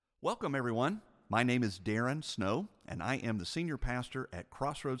Welcome, everyone. My name is Darren Snow, and I am the senior pastor at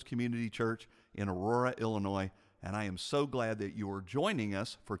Crossroads Community Church in Aurora, Illinois, and I am so glad that you are joining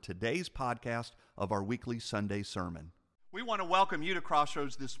us for today's podcast of our weekly Sunday sermon. We want to welcome you to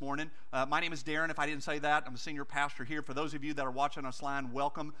Crossroads this morning. My name is Darren. If I didn't say that, I'm a senior pastor here. For those of you that are watching us live,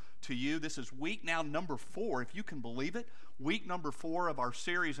 welcome to you. This is week now number 4, if you can believe it. Week number 4 of our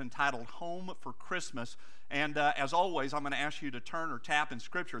series entitled Home for Christmas. And as always, I'm going to ask you to turn or tap in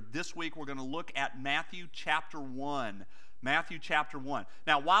Scripture. This week we're going to look at Matthew chapter 1. Matthew chapter 1.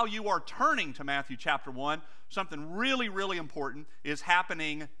 Now, while you are turning to Matthew chapter 1, something really, really important is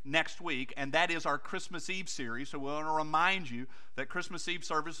happening next week, and that is our Christmas Eve series. So we want to remind you that Christmas Eve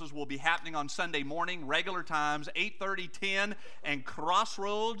services will be happening on Sunday morning, regular times, 8:30, 10, and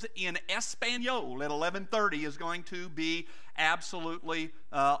Crossroads in Espanol at 11:30 is going to be absolutely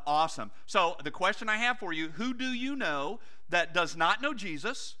awesome. So the question I have for you, who do you know that does not know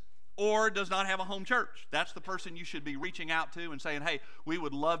Jesus or does not have a home church? That's the person you should be reaching out to and saying, hey, we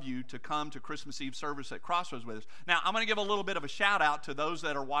would love you to come to Christmas Eve service at Crossroads with us. Now, I'm going to give a little bit of a shout out to those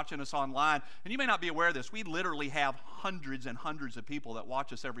that are watching us online. And you may not be aware of this. We literally have hundreds and hundreds of people that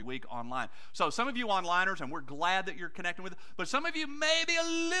watch us every week online. So some of you onliners, and we're glad that you're connecting with us, but some of you may be a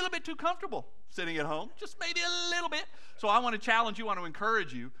little bit too comfortable sitting at home, just maybe a little bit. So I want to challenge you, I want to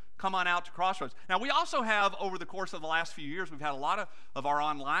encourage you, come on out to Crossroads. Now, we also have, over the course of the last few years, we've had a lot of our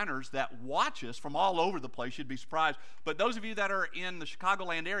onliners that watch us from all over the place. You'd be surprised. But those of you that are in the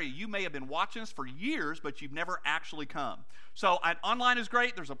Chicagoland area, you may have been watching us for years, but you've never actually come. So online is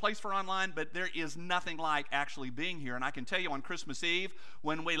great. There's a place for online, but there is nothing like actually being here. And I can tell you on Christmas Eve,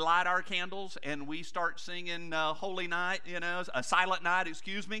 when we light our candles and we start singing Holy Night, a Silent Night,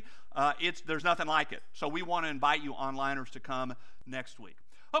 there's nothing like it. So we want to invite you onliners to come next week.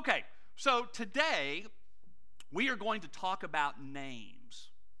 Okay, so today we are going to talk about names.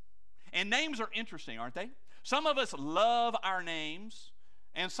 And names are interesting, aren't they? Some of us love our names,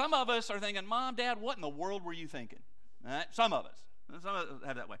 and some of us are thinking, Mom, Dad, what in the world were you thinking? Some of us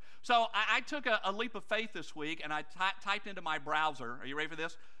have that way. So I took a leap of faith this week, and I typed into my browser, are you ready for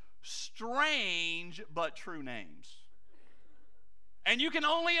this? Strange but true names. And you can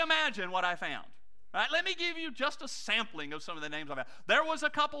only imagine what I found. Right, let me give you just a sampling of some of the names I've had. There was a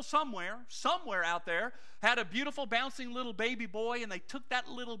couple somewhere out there, had a beautiful bouncing little baby boy, and they took that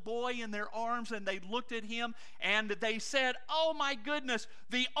little boy in their arms and they looked at him and they said, oh my goodness,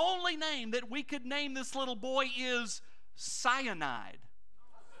 the only name that we could name this little boy is Cyanide.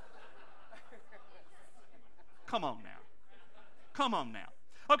 Come on now.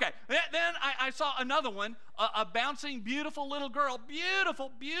 Okay, then I saw another one, a bouncing beautiful little girl,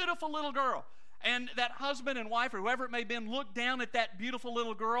 beautiful little girl. And that husband and wife, or whoever it may have been, looked down at that beautiful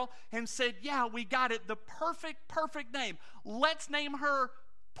little girl and said, yeah, we got it, the perfect name. Let's name her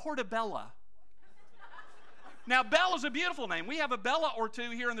Portabella. Now, Bella's a beautiful name. We have a Bella or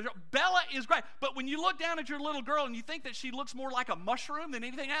two here in the show. Bella is great. But when you look down at your little girl and you think that she looks more like a mushroom than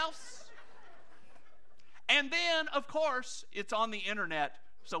anything else. And then, of course, it's on the internet,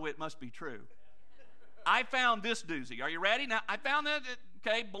 so it must be true. I found this doozy. Are you ready? Now, I found that,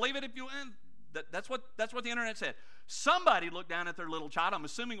 okay, believe it if you want. That's what the internet said. Somebody looked down at their little child, I'm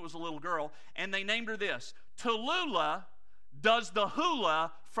assuming it was a little girl, and they named her this: Tallulah does the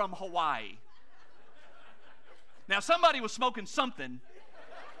hula from Hawaii. Now, somebody was smoking something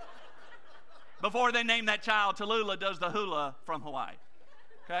before they named that child Tallulah does the hula from Hawaii.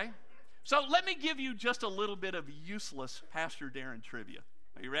 Okay? So let me give you just a little bit of useless Pastor Darren trivia.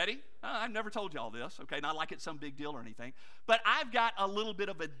 Are you ready? I've never told you all this, okay? Not like it's some big deal or anything. But I've got a little bit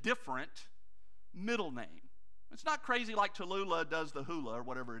of a different middle name. It's not crazy like Tallulah does the hula or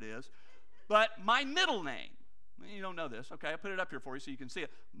whatever it is. But my middle name, you don't know this, okay? I put it up here for you so you can see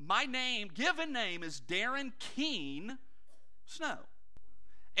it. My given name is Darren Keene Snow.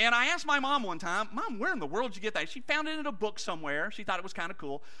 And I asked my mom one time, Mom, where in the world did you get that? She found it in a book somewhere. She thought it was kind of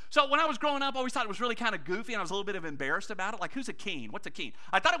cool. So when I was growing up, I always thought it was really kind of goofy, and I was a little bit embarrassed about it. Like, who's a Keene? What's a Keene?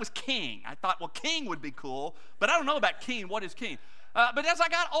 I thought it was King. I thought, well, King would be cool, but I don't know about Keene. What is Keene? But as I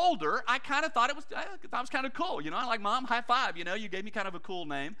got older, I kind of thought it was kind of cool. I like, Mom, high five. You gave me kind of a cool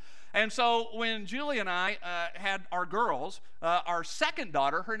name. And so when Julie and I had our girls, our second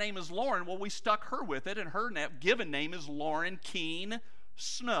daughter, her name is Lauren. Well, we stuck her with it, and her given name is Lauren Keene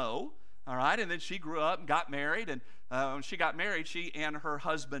Snow. All right, and then she grew up and got married, and when she got married, she and her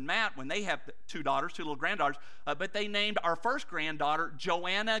husband Matt, when they have two little granddaughters, but they named our first granddaughter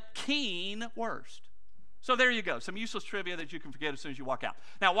Joanna Keene Worst. So there you go, some useless trivia that you can forget as soon as you walk out.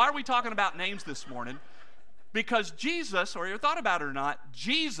 Now, why are we talking about names this morning? Because Jesus, or you thought about it or not,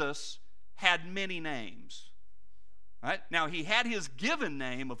 Jesus had many names. Right? Now, he had his given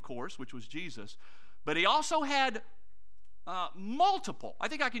name, of course, which was Jesus, but he also had multiple, I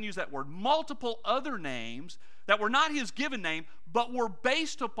think I can use that word, multiple other names that were not his given name, but were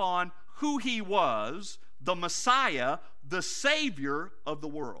based upon who he was, the Messiah, the Savior of the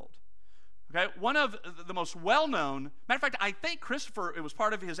world. Okay, one of the most well-known, matter of fact, I think Christopher, it was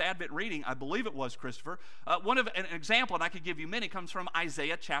part of his Advent reading, I believe it was Christopher, an example, and I could give you many, comes from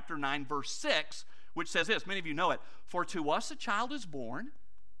Isaiah chapter 9, verse 6, which says this, many of you know it, "For to us a child is born,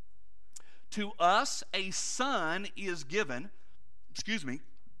 to us a son is given,"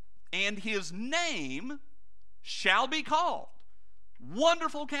 "and his name shall be called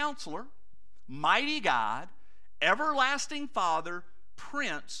Wonderful Counselor, Mighty God, Everlasting Father,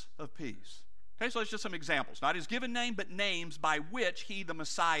 Prince of Peace." Okay, so it's just some examples. Not his given name, but names by which he, the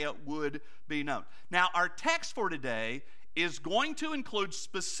Messiah, would be known. Now, our text for today is going to include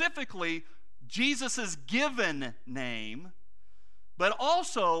specifically Jesus' given name, but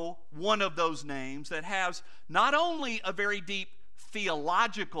also one of those names that has not only a very deep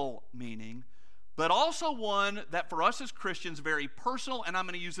theological meaning, but also one that for us as Christians, very personal, and I'm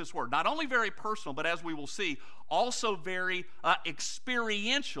going to use this word, not only very personal, but as we will see, also very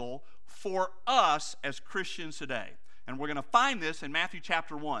experiential for us as Christians today. And we're going to find this in Matthew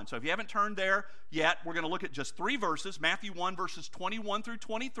chapter 1. So if you haven't turned there yet, we're going to look at just 3 verses, Matthew 1, verses 21 through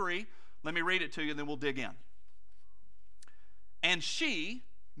 23. Let me read it to you, and then we'll dig in. "And she,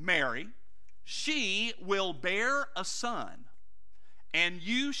 Mary, she will bear a son, and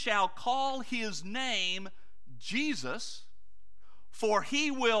you shall call his name Jesus, for he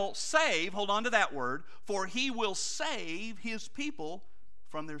will save," hold on to that word, "for he will save his people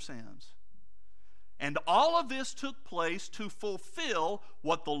from their sins." And all of this took place to fulfill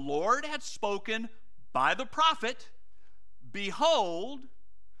what the Lord had spoken by the prophet, "Behold,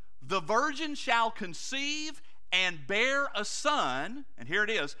 the virgin shall conceive and bear a son," and here it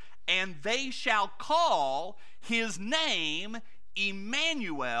is, "and they shall call his name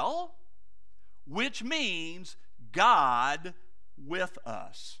Emmanuel," which means God with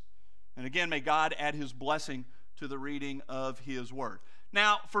us. And again, may God add his blessing to the reading of his word.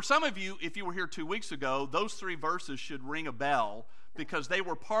 Now, for some of you, if you were here 2 weeks ago, those 3 verses should ring a bell because they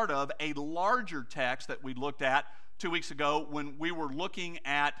were part of a larger text that we looked at 2 weeks ago when we were looking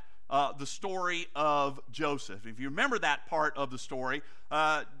at the story of Joseph. If you remember that part of the story,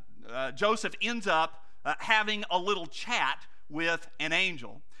 Joseph ends up having a little chat with an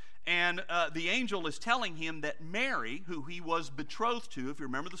angel. And the angel is telling him that Mary, who he was betrothed to, if you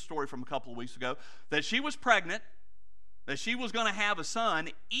remember the story from a couple of weeks ago, that she was pregnant, that she was going to have a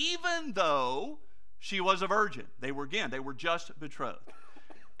son, even though she was a virgin. They were just betrothed.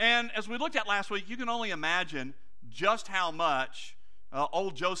 And as we looked at last week, you can only imagine just how much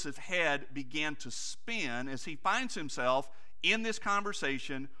old Joseph's head began to spin as he finds himself in this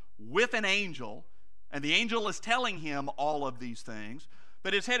conversation with an angel, and the angel is telling him all of these things.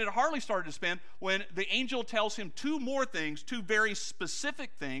 But his head had hardly started to spin when the angel tells him 2 more things, 2 very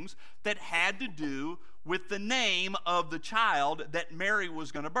specific things that had to do with the name of the child that Mary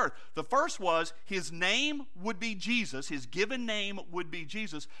was going to birth. The first was his name would be Jesus, his given name would be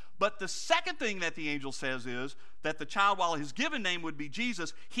Jesus. But the second thing that the angel says is that the child, while his given name would be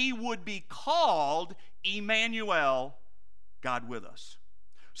Jesus, he would be called Emmanuel, God with us.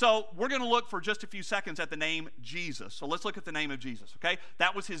 So we're going to look for just a few seconds at the name Jesus. So let's look at the name of Jesus, okay?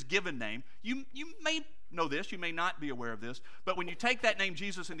 That was his given name. You may know this, you may not be aware of this, but when you take that name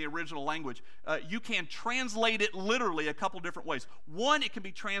Jesus in the original language, you can translate it literally a couple different ways. One, it can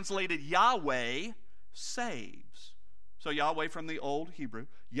be translated Yahweh saves. So Yahweh from the old Hebrew,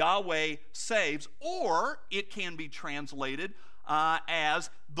 Yahweh saves, or it can be translated as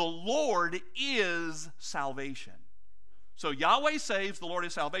the Lord is salvation. So Yahweh saves, the Lord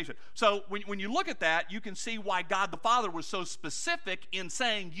is salvation. So when you look at that, you can see why God the Father was so specific in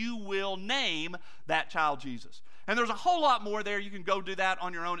saying you will name that child Jesus. And there's a whole lot more there. You can go do that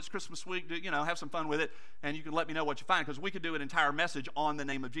on your own. It's Christmas week. Have some fun with it, and you can let me know what you find, because we could do an entire message on the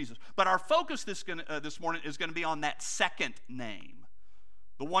name of Jesus. But our focus this morning is going to be on that second name,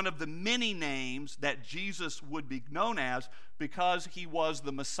 the one of the many names that Jesus would be known as because he was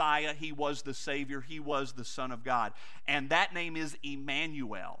the Messiah, he was the Savior, he was the Son of God. And that name is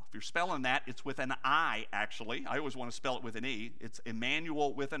Emmanuel. If you're spelling that, it's with an I, actually. I always want to spell it with an E. It's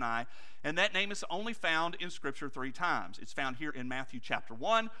Emmanuel with an I. And that name is only found in Scripture 3 times. It's found here in Matthew chapter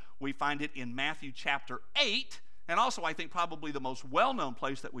 1. We find it in Matthew chapter 8. And also, I think probably the most well-known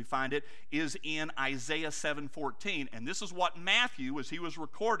place that we find it is in Isaiah 7:14. And this is what Matthew, as he was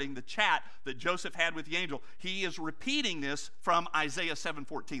recording the chat that Joseph had with the angel, he is repeating this from Isaiah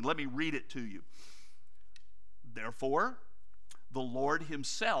 7:14. Let me read it to you. Therefore, the Lord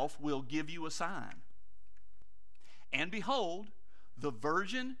himself will give you a sign. And behold, the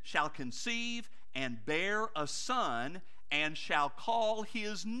virgin shall conceive and bear a son, and shall call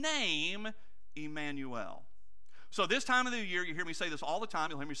his name Emmanuel. So this time of the year, you hear me say this all the time.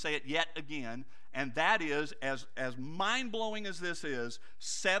 You'll hear me say it yet again. And that is, as mind-blowing as this is,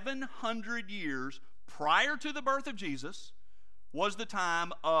 700 years prior to the birth of Jesus was the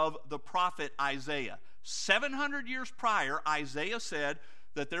time of the prophet Isaiah. 700 years prior, Isaiah said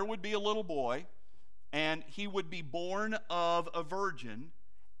that there would be a little boy, and he would be born of a virgin,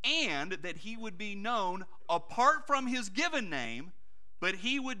 and that he would be known, apart from his given name, but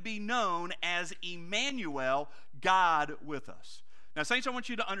he would be known as Emmanuel, God with us. Now, saints, I want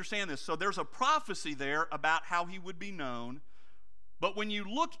you to understand this. So there's a prophecy there about how he would be known. But when you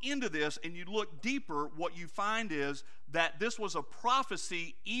look into this and you look deeper, what you find is that this was a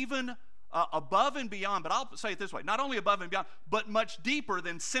prophecy even above and beyond, but I'll say it this way, not only above and beyond, but much deeper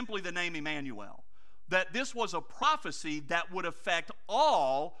than simply the name Emmanuel. That this was a prophecy that would affect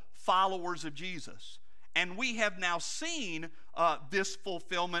all followers of Jesus. And we have now seen this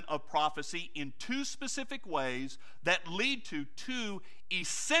fulfillment of prophecy in two specific ways that lead to two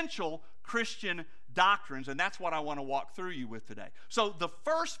essential Christian doctrines, and that's what I want to walk through you with today. So the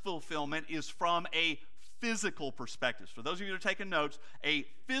first fulfillment is from a physical perspective. For those of you that are taking notes, a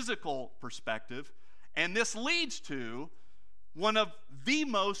physical perspective, and this leads to one of the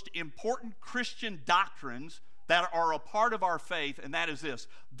most important Christian doctrines that are a part of our faith, and that is this: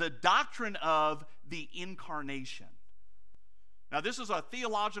 the doctrine of the incarnation. Now, this is a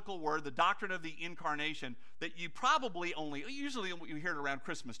theological word, the doctrine of the incarnation, that you probably usually you hear it around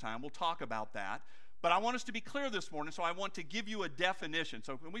Christmas time. We'll talk about that. But I want us to be clear this morning, so I want to give you a definition.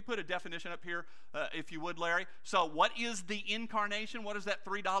 So can we put a definition up here, if you would, Larry? So what is the incarnation? What does that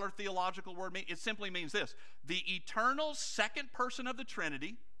 $3 theological word mean? It simply means this: the eternal second person of the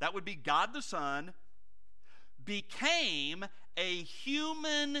Trinity, that would be God the Son, became a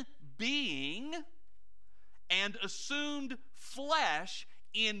human being and assumed flesh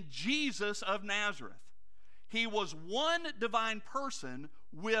in Jesus of Nazareth. He was one divine person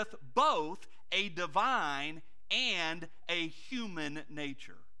with both a divine and a human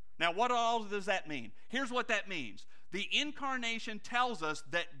nature. Now, what all does that mean? Here's what that means. The incarnation tells us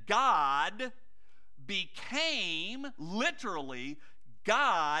that God became, literally,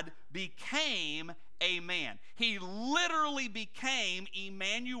 God became a man. He literally became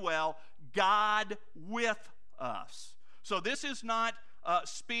Emmanuel, God with us. So this is not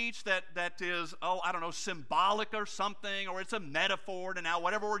speech that is, symbolic or something, or it's a metaphor, and now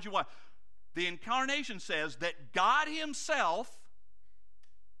whatever word you want. The incarnation says that God himself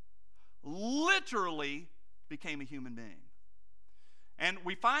literally became a human being. And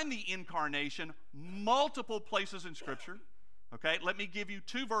we find the incarnation multiple places in Scripture. Okay, let me give you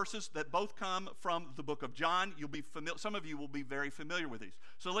two verses that both come from the book of John. You'll be familiar. Some of you will be very familiar with these.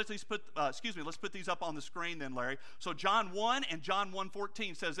 So let's put these up on the screen then, Larry. So John 1 and John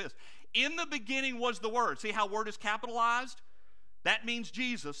 1:14 says this: in the beginning was the Word. See how Word is capitalized? That means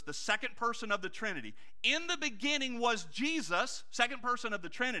Jesus, the second person of the Trinity. In the beginning was Jesus, second person of the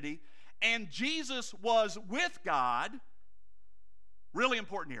Trinity, and Jesus was with God. Really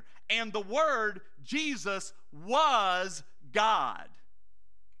important here. And the Word, Jesus, was God.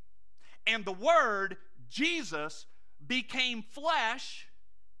 And the Word, Jesus, became flesh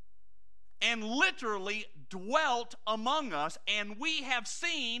and literally dwelt among us, and we have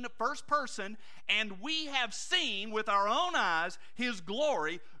seen, first person, and we have seen with our own eyes his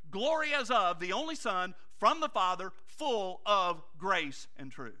glory, glory as of the only Son from the Father, full of grace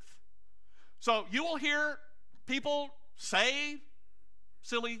and truth. So you will hear people say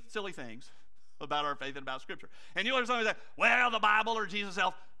silly things about our faith and about Scripture. And you'll hear somebody say, well, the Bible or Jesus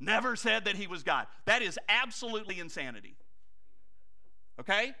himself never said that he was God. That is absolutely insanity.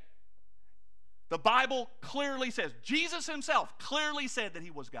 Okay? The Bible clearly says, Jesus himself clearly said that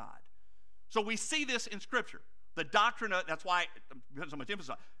he was God. So we see this in Scripture. The doctrine of, that's why I put so much emphasis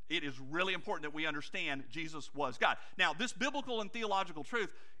on it. It is really important that we understand Jesus was God. Now, this biblical and theological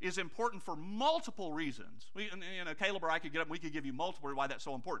truth is important for multiple reasons. Caleb or I could get up and we could give you multiple why that's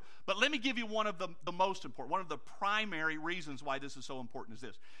so important. But let me give you one of the most important, one of the primary reasons why this is so important is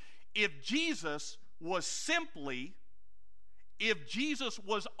this. If Jesus was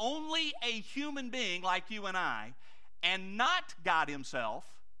only a human being like you and I, and not God himself,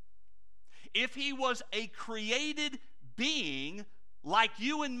 if he was a created being like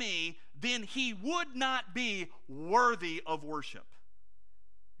you and me, then he would not be worthy of worship.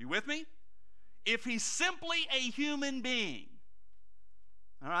 You with me? If he's simply a human being,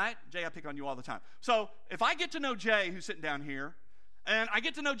 All right? Jay, I pick on you all the time. So if I get to know Jay, who's sitting down here, and I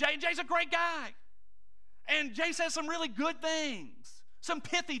get to know Jay, and Jay's a great guy, and Jay says some really good things, some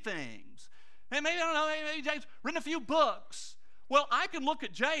pithy things, and maybe, I don't know, maybe Jay's written a few books. Well, I can look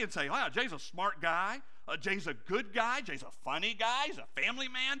at Jay and say, wow, Jay's a smart guy. Jay's a good guy. Jay's a funny guy. He's a family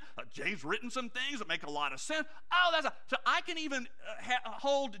man. Jay's written some things that make a lot of sense. So I can even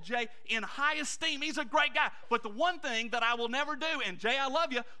hold Jay in high esteem. He's a great guy. But the one thing that I will never do, and Jay, I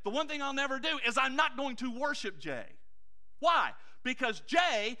love you, the one thing I'll never do is I'm not going to worship Jay. Why? Because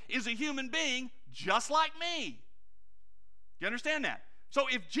Jay is a human being just like me. You understand that? So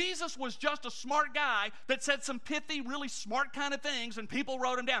if Jesus was just a smart guy that said some pithy, really smart kind of things and people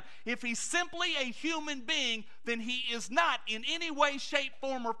wrote him down, if he's simply a human being, then he is not in any way, shape,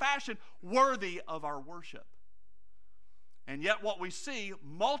 form, or fashion worthy of our worship. And yet what we see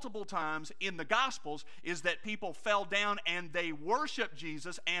multiple times in the Gospels is that people fell down and they worshiped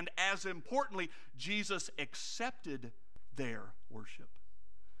Jesus, and as importantly, Jesus accepted their worship.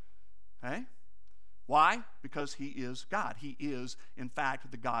 Okay? Why? Because he is God. He is, in fact,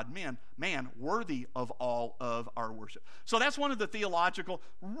 the God-man, man worthy of all of our worship. So that's one of the theological,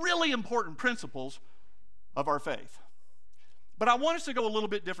 really important principles of our faith. But I want us to go a little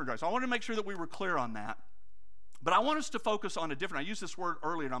bit different, guys. I want to make sure that we were clear on that. But I want us to focus on a different, I used this word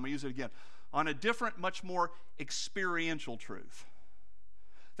earlier and I'm going to use it again, on a different, much more experiential truth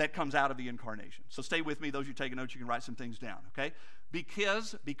that comes out of the incarnation. So stay with me. Those of you taking notes, you can write some things down, okay?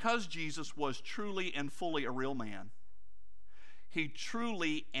 Because Jesus was truly and fully a real man, he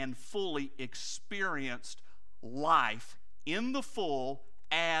truly and fully experienced life in the full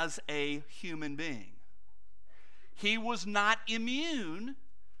as a human being. He was not immune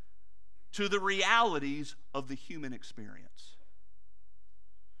to the realities of the human experience.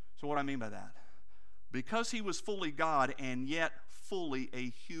 So what do I mean by that? Because he was fully God and yet fully a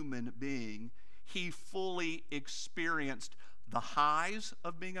human being, he fully experienced the highs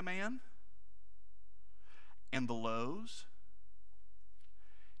of being a man and the lows.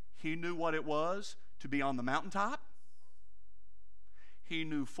 He knew what it was to be on the mountaintop. He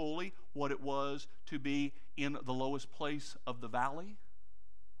knew fully what it was to be in the lowest place of the valley.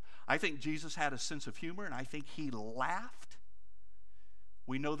 I think Jesus had a sense of humor, and I think he laughed.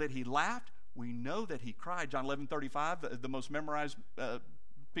 We know that he laughed. We know that he cried. John 11:35, the most memorized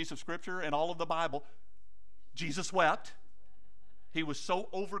piece of scripture in all of the Bible. Jesus wept. He was so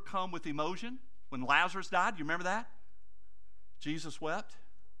overcome with emotion when Lazarus died. You remember that? Jesus wept.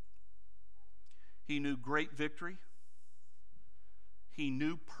 He knew great victory. He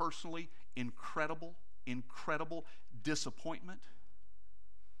knew personally incredible disappointment.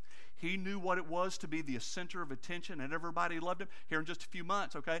 He knew what it was to be the center of attention, and everybody loved him. Here in just a few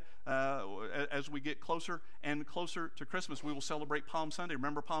months, okay, as we get closer and closer to Christmas, we will celebrate Palm Sunday.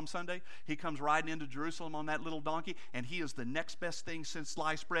 Remember Palm Sunday? He comes riding into Jerusalem on that little donkey, and he is the next best thing since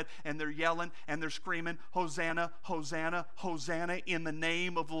sliced bread, and they're yelling, and they're screaming, Hosanna, Hosanna, Hosanna, in the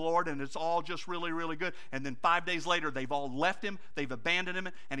name of the Lord, and it's all just really, really good. And then 5 days later, they've all left him, they've abandoned him,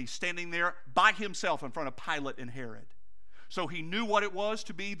 and he's standing there by himself in front of Pilate and Herod. So he knew what it was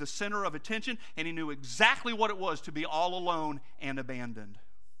to be the center of attention, and he knew exactly what it was to be all alone and abandoned.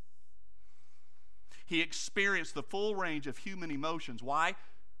 He experienced the full range of human emotions. Why?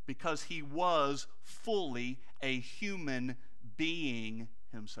 Because he was fully a human being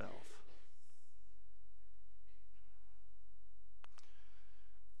himself.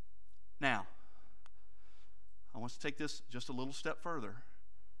 Now, I want us to take this just a little step further,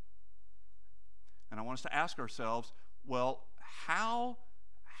 and I want us to ask ourselves, well, how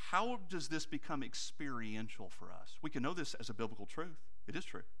does this become experiential for us? We can know this as a biblical truth. It is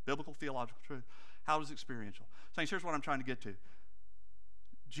true. Biblical theological truth. How is it experiential? Saints, here's what I'm trying to get to.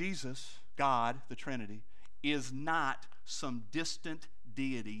 Jesus, God, the Trinity, is not some distant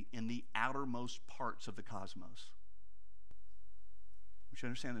deity in the outermost parts of the cosmos. We should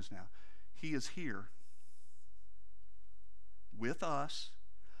understand this now. He is here with us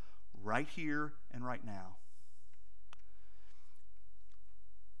right here and right now.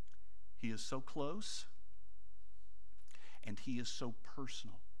 He is so close, and he is so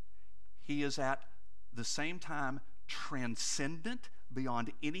personal. He is at the same time transcendent,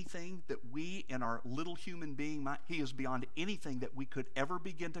 beyond anything that we in our little human being might. He is beyond anything that we could ever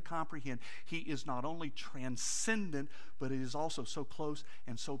begin to comprehend. He is not only transcendent, but it is also so close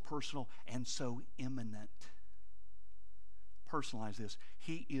and so personal and so immanent. Personalize this.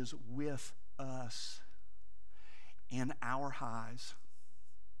 He is with us in our highs,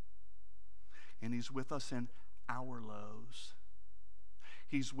 and he's with us in our lows.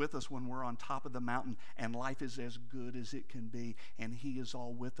 He's with us when we're on top of the mountain and life is as good as it can be. And He is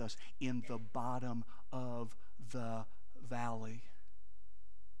all with us in the bottom of the valley.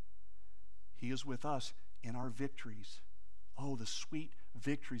 He is with us in our victories. Oh, the sweet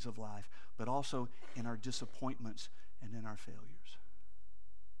victories of life, but also in our disappointments and in our failures.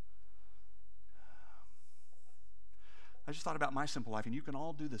 I just thought about my simple life, and you can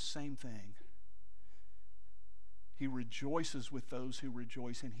all do the same thing. He rejoices with those who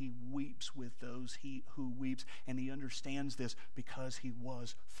rejoice, and He weeps with those who weeps, and He understands this because He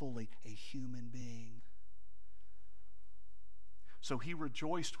was fully a human being. So He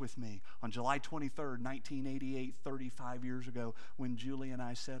rejoiced with me on July 23rd, 1988, 35 years ago, when Julie and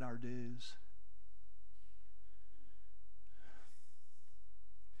I said our dues.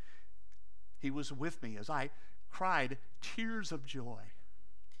 He was with me as I cried tears of joy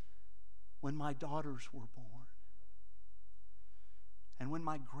when my daughters were born and when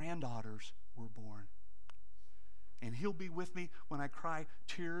my granddaughters were born. And He'll be with me when I cry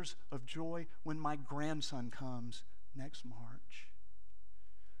tears of joy when my grandson comes next March.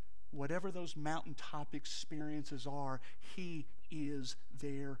 Whatever those mountaintop experiences are, He is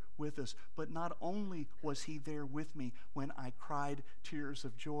there with us. But not only was He there with me when I cried tears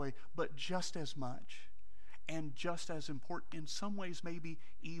of joy, but just as much and just as important, in some ways maybe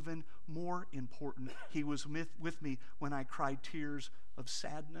even more important, He was with me when I cried tears of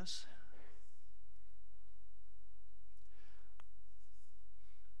sadness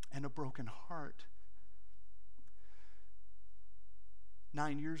and a broken heart.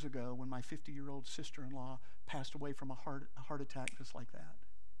 9 years ago, when my 50-year-old sister-in-law passed away from a heart attack just like that.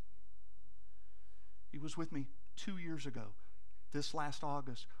 He was with me 2 years ago, this last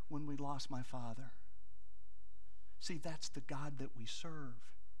August, when we lost my father. See, that's the God that we serve.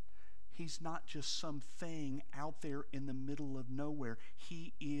 He's not just something out there in the middle of nowhere.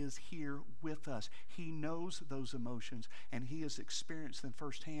 He is here with us. He knows those emotions, and He has experienced them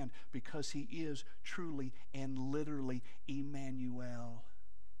firsthand because He is truly and literally Emmanuel,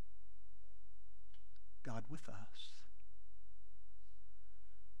 God with us.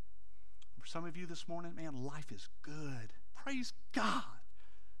 For some of you this morning, man, life is good. Praise God.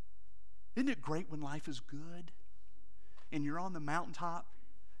 Isn't it great when life is good and you're on the mountaintop?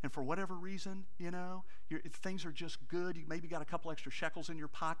 And for whatever reason, if things are just good, you maybe got a couple extra shekels in your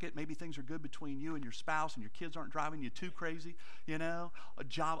pocket, maybe things are good between you and your spouse and your kids aren't driving you too crazy, a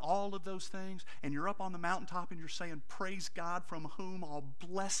job, all of those things, and you're up on the mountaintop and you're saying, praise God from whom all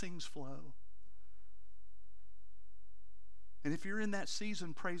blessings flow. And if you're in that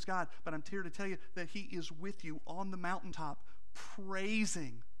season, praise God. But I'm here to tell you that He is with you on the mountaintop,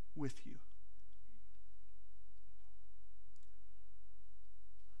 praising with you.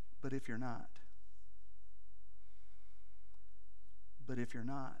 But if you're not,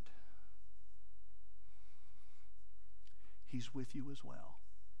 He's with you as well.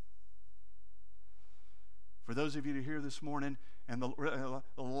 For those of you who are here this morning, and the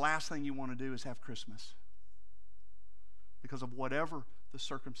last thing you want to do is have Christmas because of whatever the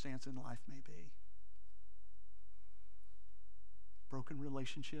circumstance in life may be. Broken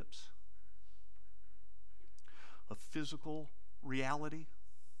relationships, a physical reality,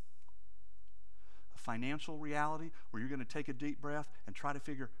 financial reality where you're going to take a deep breath and try to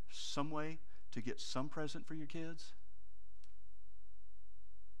figure some way to get some present for your kids.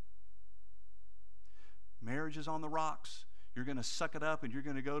 Marriage is on the rocks. You're going to suck it up and you're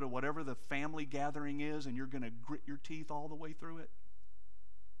going to go to whatever the family gathering is and you're going to grit your teeth all the way through it.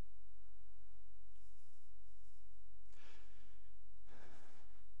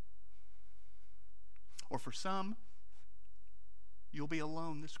 Or for some, you'll be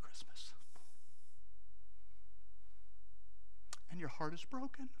alone this Christmas. And your heart is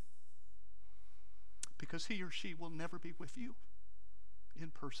broken because he or she will never be with you in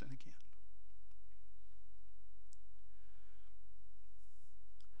person again.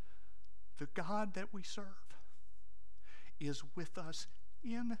 The God that we serve is with us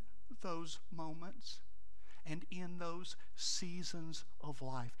in those moments and in those seasons of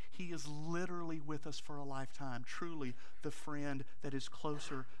life. He is literally with us for a lifetime, truly the friend that is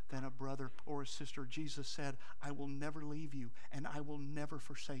closer than a brother or a sister. Jesus said, I will never leave you and I will never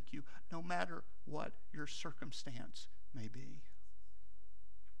forsake you, no matter what your circumstance may be.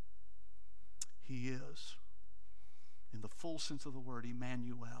 He is, in the full sense of the word,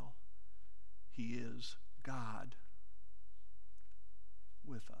 Emmanuel. He is God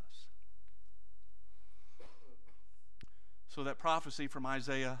with us. So that prophecy from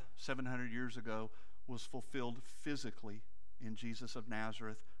Isaiah 700 years ago was fulfilled physically in Jesus of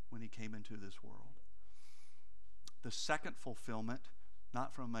Nazareth when he came into this world. The second fulfillment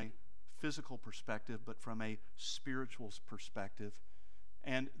not from a physical perspective, but from a spiritual perspective.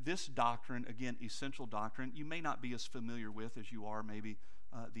 And this doctrine, again, essential doctrine, you may not be as familiar with as you are maybe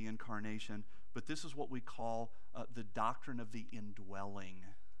the incarnation, but this is what we call the doctrine of the indwelling.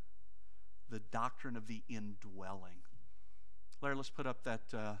 The doctrine of the indwelling. Larry, let's put up that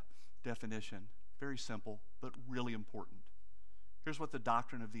definition. Very simple, but really important. Here's what the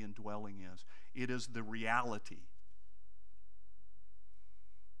doctrine of the indwelling is. It is the reality.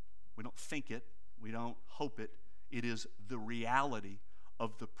 We don't think it. We don't hope it. It is the reality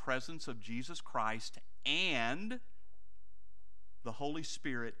of the presence of Jesus Christ and the Holy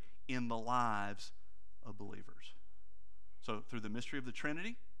Spirit in the lives of believers. So through the mystery of the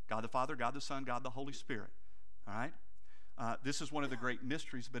Trinity, God the Father, God the Son, God the Holy Spirit. All right? This is one of the great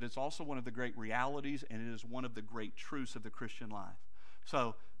mysteries, but it's also one of the great realities, and it is one of the great truths of the Christian life.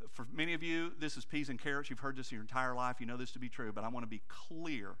 So for many of you, this is peas and carrots. You've heard this your entire life. You know this to be true, but I want to be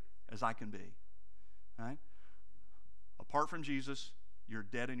clear as I can be. All right? Apart from Jesus, you're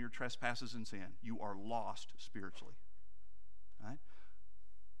dead in your trespasses and sin. You are lost spiritually. All right?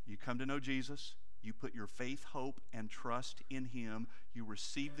 You come to know Jesus. You put your faith, hope, and trust in Him. You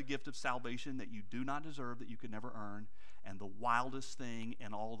receive the gift of salvation that you do not deserve, that you could never earn. And the wildest thing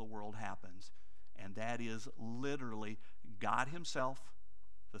in all the world happens. And that is literally God Himself,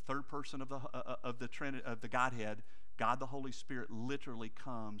 the third person of the Trinity, of the Godhead, God the Holy Spirit literally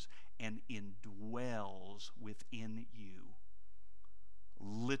comes and indwells within you.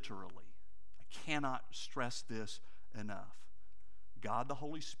 Literally. I cannot stress this enough. God the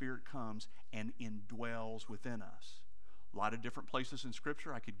Holy Spirit comes and indwells within us. A lot of different places in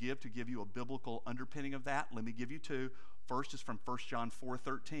Scripture I could give you a biblical underpinning of that. Let me give you two. First is from 1 John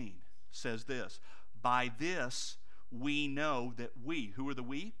 4:13. Says this, by this we know that we, who are the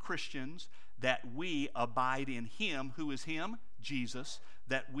we? Christians, that we abide in Him. Who is Him? Jesus.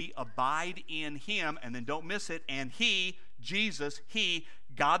 That we abide in Him, and then don't miss it, and He, Jesus, He,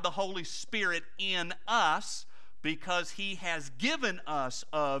 God the Holy Spirit in us, because He has given us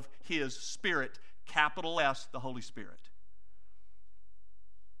of His Spirit, capital S, the Holy Spirit.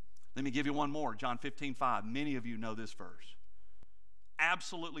 Let me give you one more, John 15:5. Many of you know this verse.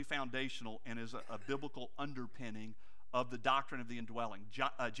 Absolutely foundational and is a biblical underpinning of the doctrine of the indwelling.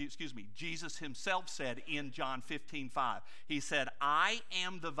 Jesus Himself said in John 15:5, He said, I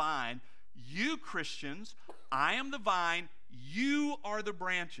am the vine, you Christians, I am the vine, you are the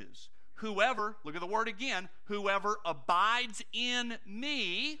branches. Whoever, look at the word again, whoever abides in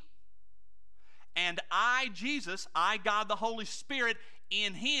me, and I, Jesus, I, God the Holy Spirit,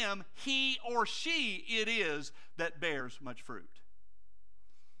 in Him, he or she it is that bears much fruit.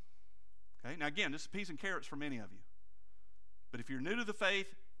 Okay, now again, this is peas and carrots for many of you. But if you're new to the faith,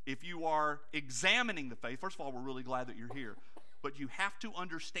 if you are examining the faith, first of all, we're really glad that you're here. But you have to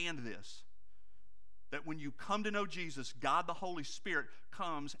understand this, that when you come to know Jesus, God the Holy Spirit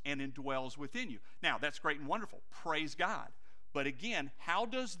comes and indwells within you. Now, that's great and wonderful. Praise God. But again, how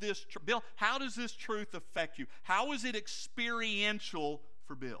does this, Bill, how does this truth affect you? How is it experiential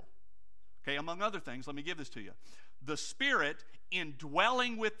for Bill? Okay, among other things, let me give this to you. The Spirit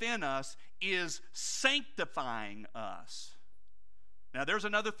indwelling within us is sanctifying us. Now, there's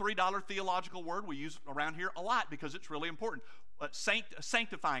another $3 theological word we use around here a lot because it's really important.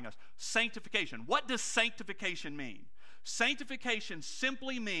 Sanctifying us. Sanctification. What does sanctification mean? Sanctification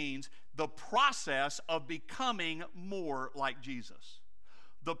simply means the process of becoming more like Jesus.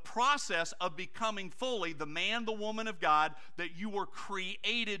 The process of becoming fully the man, the woman of God that you were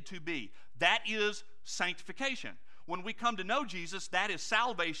created to be. That is sanctification. When we come to know Jesus, that is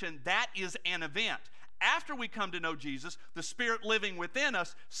salvation. That is an event. After we come to know Jesus, the Spirit living within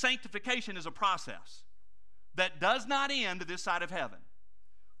us, sanctification is a process that does not end this side of heaven.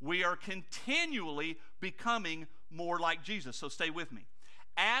 We are continually becoming more like Jesus. So stay with me.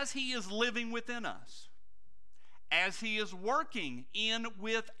 As He is living within us, as He is working in,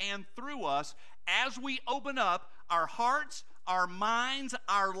 with, and through us, as we open up our hearts, our minds,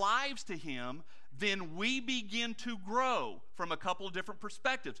 our lives to Him, then we begin to grow from a couple of different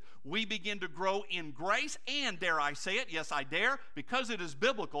perspectives. We begin to grow in grace, and dare I say it, yes I dare, because it is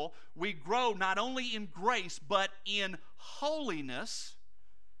biblical, we grow not only in grace, but in holiness.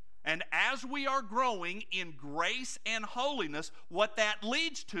 And as we are growing in grace and holiness, what that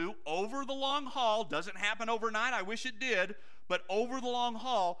leads to over the long haul, doesn't happen overnight, I wish it did, but over the long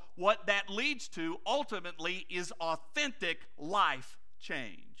haul, what that leads to ultimately is authentic life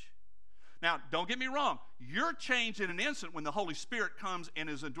change. Now, don't get me wrong, you're changed in an instant when the Holy Spirit comes and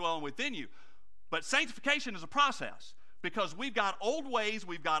is indwelling within you. But sanctification is a process because we've got old ways,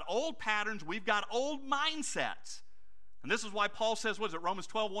 we've got old patterns, we've got old mindsets And this is why Paul says, what is it, Romans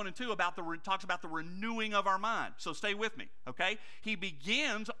 12, 1 and 2, talks about the renewing of our mind. So stay with me, okay? He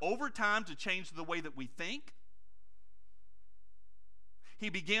begins over time to change the way that we think. He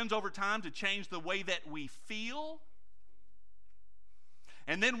begins over time to change the way that we feel.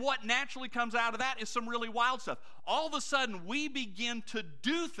 And then what naturally comes out of that is some really wild stuff. All of a sudden, we begin to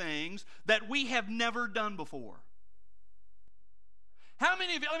do things that we have never done before. How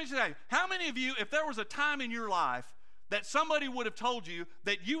many of you, let me say, how many of you, if there was a time in your life that somebody would have told you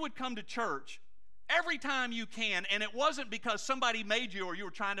that you would come to church every time you can, and it wasn't because somebody made you or you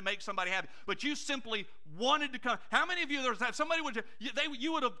were trying to make somebody happy, but you simply wanted to come? How many of you, there's that somebody would,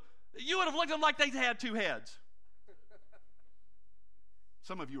 you would have looked at them like they had two heads?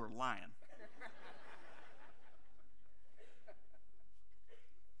 Some of you are lying.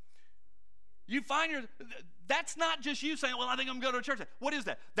 You find that's not just you saying, well, I think I'm going to go to church. What is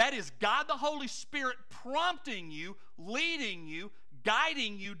that? That is God the Holy Spirit prompting you, leading you,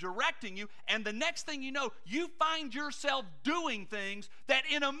 guiding you, directing you, and the next thing you know, you find yourself doing things that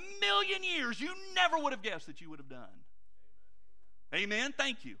in a million years you never would have guessed that you would have done. Amen?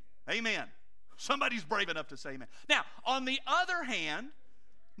 Thank you. Amen. Somebody's brave enough to say amen. Now, on the other hand,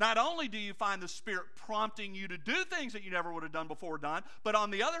 not only do you find the Spirit prompting you to do things that you never would have done before done, but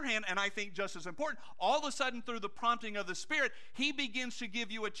on the other hand, and I think just as important, all of a sudden through the prompting of the Spirit, He begins to give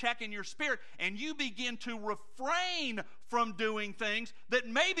you a check in your spirit, and you begin to refrain from doing things that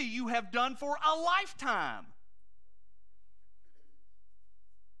maybe you have done for a lifetime.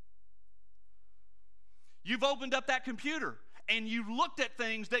 You've opened up that computer, and you've looked at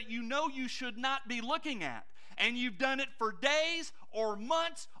things that you know you should not be looking at. And you've done it for days or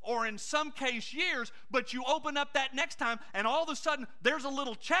months or in some case years, but you open up that next time and all of a sudden there's a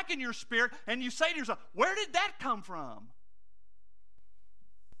little check in your spirit and you say to yourself, where did that come from?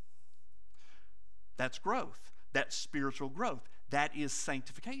 That's growth. That's spiritual growth. That is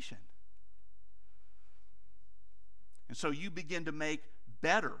sanctification. And so you begin to make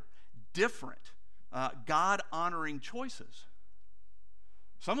better, different, God-honoring choices,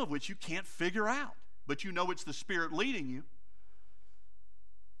 some of which you can't figure out. But you know it's the Spirit leading you.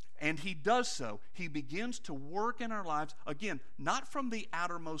 And He does so. He begins to work in our lives, again, not from the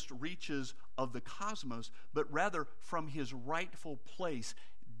outermost reaches of the cosmos, but rather from His rightful place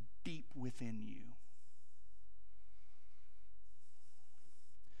deep within you.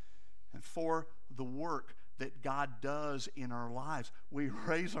 And for the work that God does in our lives, we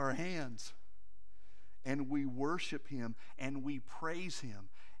raise our hands and we worship Him and we praise Him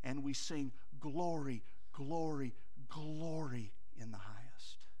and we sing, glory, glory, glory in the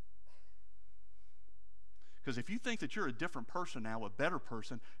highest. Because if you think that you're a different person now, a better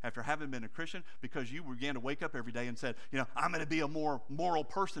person, after having been a Christian, because you began to wake up every day and said, I'm going to be a more moral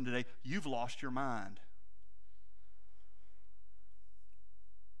person today, you've lost your mind.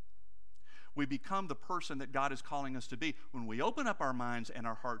 We become the person that God is calling us to be when we open up our minds and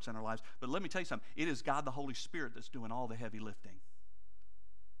our hearts and our lives. But let me tell you something. It is God the Holy Spirit that's doing all the heavy lifting.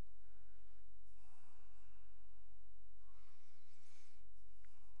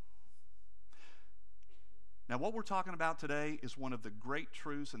 Now, what we're talking about today is one of the great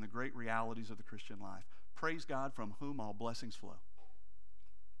truths and the great realities of the Christian life. Praise God, from whom all blessings flow.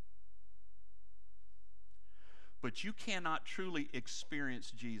 But you cannot truly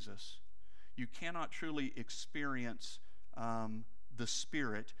experience Jesus. You cannot truly experience the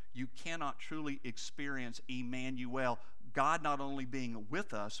Spirit. You cannot truly experience Emmanuel, God not only being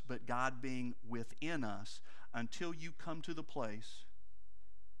with us, but God being within us, until you come to the place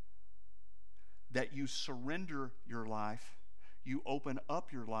that you surrender your life, you open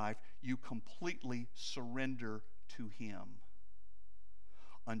up your life, you completely surrender to Him.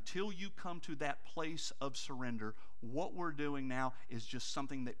 Until you come to that place of surrender, what we're doing now is just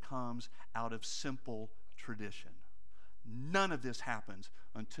something that comes out of simple tradition. None of this happens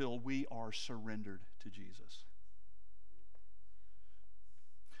until we are surrendered to Jesus.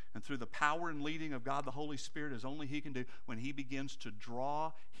 And through the power and leading of God the Holy Spirit, as only He can do, when He begins to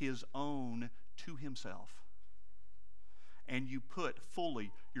draw His own to Himself, and you put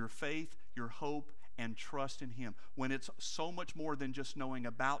fully your faith, your hope, and trust in Him, when it's so much more than just knowing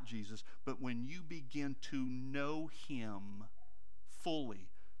about Jesus, but when you begin to know Him fully,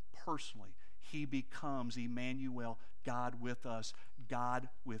 personally, He becomes Emmanuel, God with us, God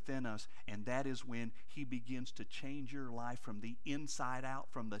within us, and that is when He begins to change your life from the inside out,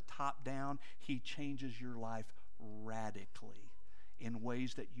 from the top down. He changes your life radically in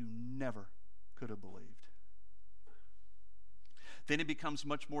ways that you never could have believed. Then it becomes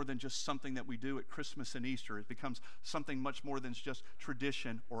much more than just something that we do at Christmas and Easter. It becomes something much more than just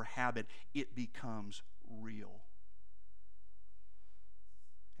tradition or habit. It becomes real.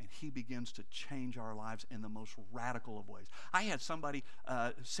 he begins to change our lives in the most radical of ways. I had somebody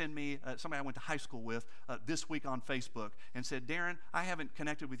send me, somebody I went to high school with this week on Facebook and said, Darren, I haven't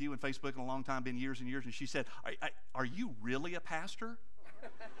connected with you on Facebook in a long time, been years and years. And she said, are you really a pastor?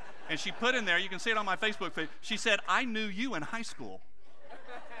 And she put in there, you can see it on my Facebook page, she said, I knew you in high school.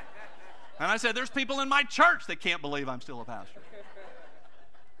 And I said, there's people in my church that can't believe I'm still a pastor.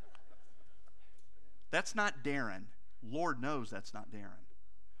 That's not Darren. Lord knows that's not Darren.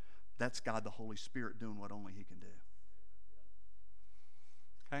 That's God the Holy Spirit doing what only he can do.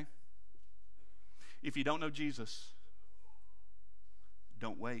 Okay? If you don't know Jesus,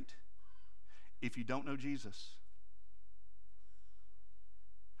 don't wait. If you don't know Jesus,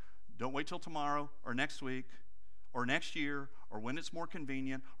 don't wait till tomorrow or next week or next year or when it's more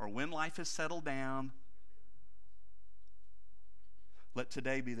convenient or when life has settled down. Let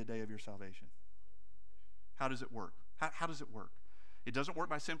today be the day of your salvation. How does it work? How does it work? It doesn't work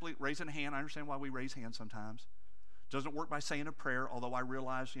by simply raising a hand. I understand why we raise hands sometimes. It doesn't work by saying a prayer, although I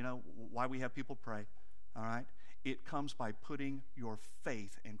realize, why we have people pray. All right? It comes by putting your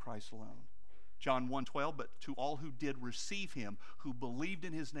faith in Christ alone. John 1:12, but to all who did receive him, who believed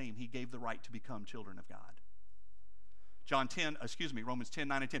in his name, he gave the right to become children of God. Romans 10,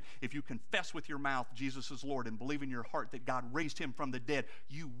 9 and 10. If you confess with your mouth Jesus is Lord and believe in your heart that God raised him from the dead,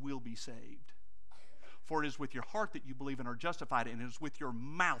 you will be saved. For it is with your heart that you believe and are justified, and it is with your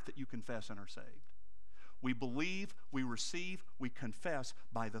mouth that you confess and are saved. We believe, we receive, we confess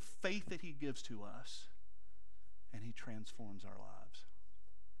by the faith that he gives to us, and he transforms our lives.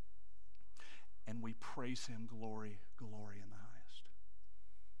 And we praise him, glory, glory in the highest.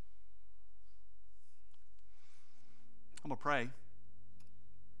 I'm going to pray,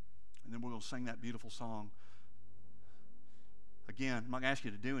 and then we're going to sing that beautiful song. Again, I'm not going to ask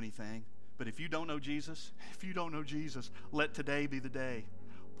you to do anything. But if you don't know Jesus, let today be the day.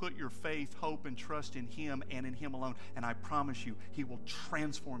 Put your faith, hope, and trust in him and in him alone. And I promise you, he will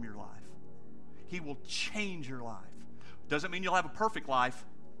transform your life. He will change your life. Doesn't mean you'll have a perfect life.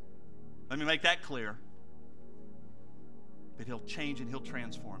 Let me make that clear. But he'll change and he'll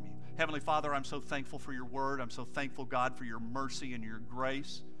transform you. Heavenly Father, I'm so thankful for your word. I'm so thankful, God, for your mercy and your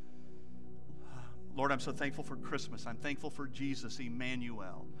grace. Lord, I'm so thankful for Christmas. I'm thankful for Jesus,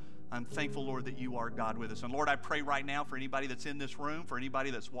 Emmanuel. I'm thankful, Lord, that you are God with us. And Lord, I pray right now for anybody that's in this room, for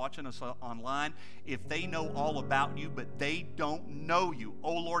anybody that's watching us online, if they know all about you, but they don't know you,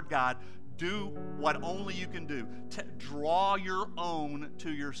 oh Lord God, do what only you can do. Draw your own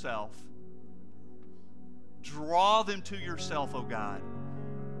to yourself. Draw them to yourself, oh God.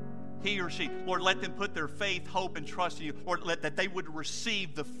 He or she, Lord, let them put their faith, hope, and trust in you. Lord, that they would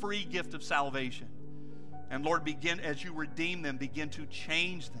receive the free gift of salvation. And Lord, begin, as you redeem them, begin to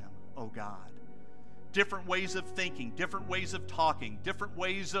change them, oh God. Different ways of thinking, different ways of talking, different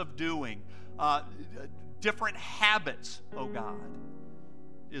ways of doing, different habits, oh God,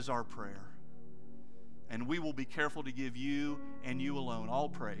 is our prayer. And we will be careful to give you and you alone all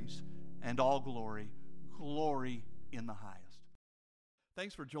praise and all glory, glory in the highest.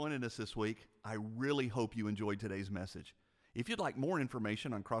 Thanks for joining us this week. I really hope you enjoyed today's message. If you'd like more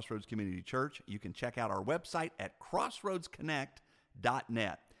information on Crossroads Community Church, you can check out our website at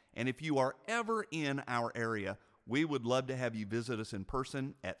crossroadsconnect.net. And if you are ever in our area, we would love to have you visit us in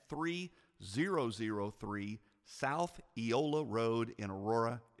person at 3003 South Eola Road in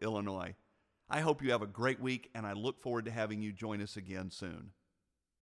Aurora, Illinois. I hope you have a great week, and I look forward to having you join us again soon.